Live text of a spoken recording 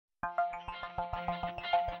Hi,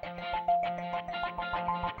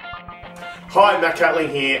 Matt Catling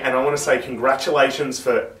here, and I want to say congratulations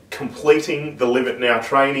for completing the Live It Now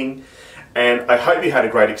training, and I hope you had a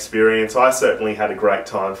great experience. I certainly had a great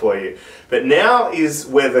time for you. But now is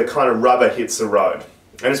where the kind of rubber hits the road.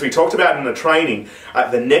 And as we talked about in the training,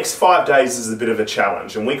 the next 5 days is a bit of a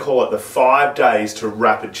challenge, and we call it the 5 days to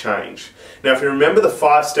rapid change. Now, if you remember the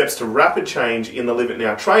 5 steps to rapid change in the Live It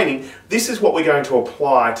Now training, this is what we're going to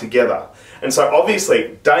apply together. And so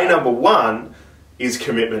obviously, day number 1 is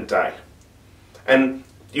commitment day. And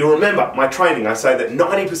you remember my training, I say that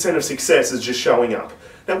 90% of success is just showing up.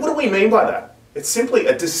 Now, what do we mean by that? It's simply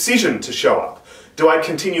a decision to show up. Do I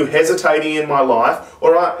continue hesitating in my life,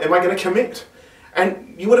 or am I going to commit?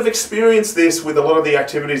 And you would have experienced this with a lot of the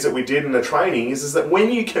activities that we did in the training, is that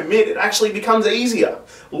when you commit, it actually becomes easier.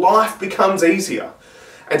 Life becomes easier.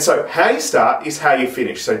 And so how you start is how you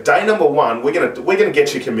finish. So day number 1, we're gonna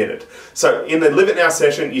get you committed. So in the Live It Now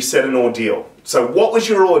session, you set an ordeal. So what was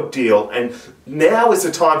your ordeal? And now is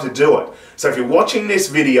the time to do it. So if you're watching this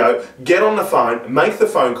video, get on the phone, make the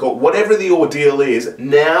phone call, whatever the ordeal is,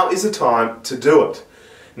 now is the time to do it.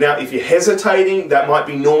 Now, if you're hesitating, that might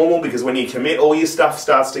be normal, because when you commit, all your stuff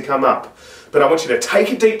starts to come up. But I want you to take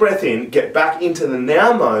a deep breath in, get back into the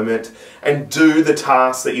now moment, and do the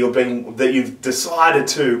task that you've decided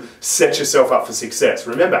to set yourself up for success.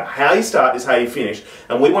 Remember, how you start is how you finish.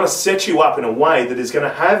 And we want to set you up in a way that is going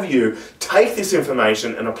to have you take this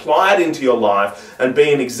information and apply it into your life and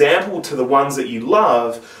be an example to the ones that you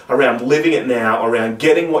love around living it now, around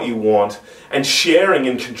getting what you want, and sharing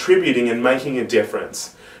and contributing and making a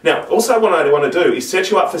difference. Now, also what I want to do is set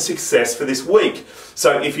you up for success for this week.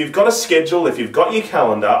 So if you've got a schedule, if you've got your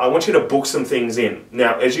calendar, I want you to book some things in.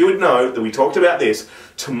 Now, as you would know, that we talked about this,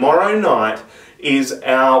 tomorrow night is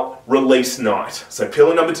our release night. So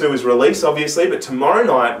pillar number 2 is release, obviously, but tomorrow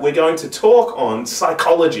night we're going to talk on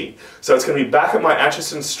psychology. So it's going to be back at my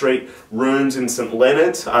Atchison Street rooms in St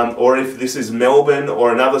Leonard's, or if this is Melbourne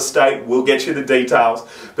or another state, we'll get you the details.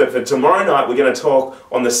 But for tomorrow night, we're going to talk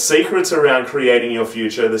on the secrets around creating your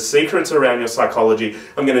future, the secrets around your psychology.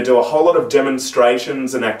 I'm going to do a whole lot of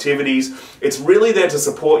demonstrations and activities. It's really there to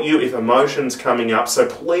support you if emotion's coming up, so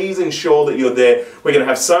please ensure that you're there. We're going to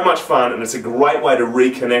have so much fun, and it's a great way to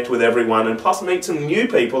reconnect with everyone, and plus meet some new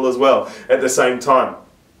people as well at the same time.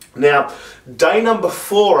 Now, day number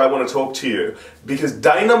 4 I want to talk to you, because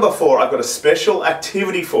day number 4 I've got a special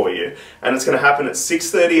activity for you, and it's going to happen at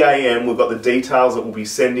 6:30 AM. We've got the details that we'll be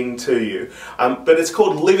sending to you, but it's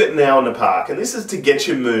called Live It Now in the Park, and this is to get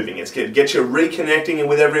you moving. It's to get you reconnecting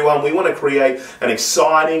with everyone. We want to create an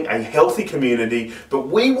exciting, a healthy community, but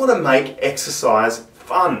we want to make exercise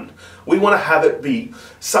fun. We want to have it be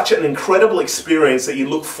such an incredible experience that you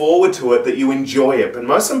look forward to it, that you enjoy it. But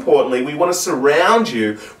most importantly, we want to surround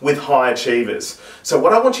you with high achievers. So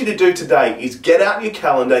what I want you to do today is get out your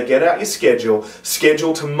calendar, get out your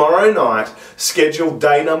schedule tomorrow night, schedule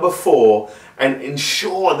day number 4, and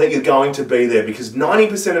ensure that you're going to be there, because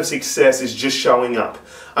 90% of success is just showing up.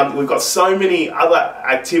 We've got so many other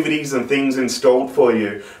activities and things installed for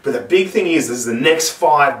you, but the big thing is the next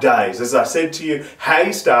 5 days. As I said to you, how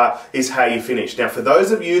you start is how you finish. Now, for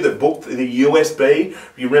those of you that booked the USB,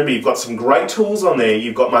 you remember you've got some great tools on there.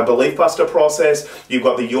 You've got my Belief Buster process, you've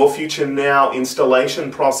got the Your Future Now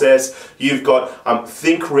installation process, you've got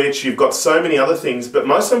Think Rich, you've got so many other things, but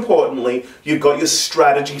most importantly, you've got your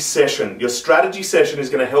strategy session. Your strategy session is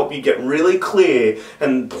going to help you get really clear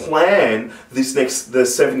and plan the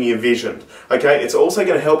 7-year vision. Okay, it's also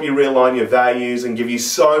going to help you realign your values and give you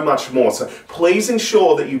so much more. So please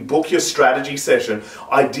ensure that you book your strategy session.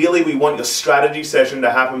 Ideally, we want your strategy session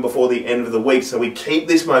to happen before the end of the week, so we keep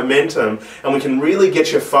this momentum and we can really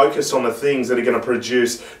get you focused on the things that are going to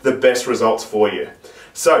produce the best results for you.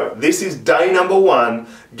 So this is day number 1.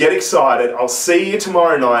 Get excited. I'll see you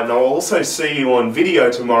tomorrow night, and I'll also see you on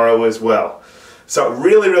video tomorrow as well. So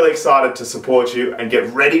really, really excited to support you and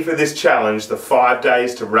get ready for this challenge, the 5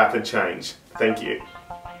 days to rapid change. Thank you.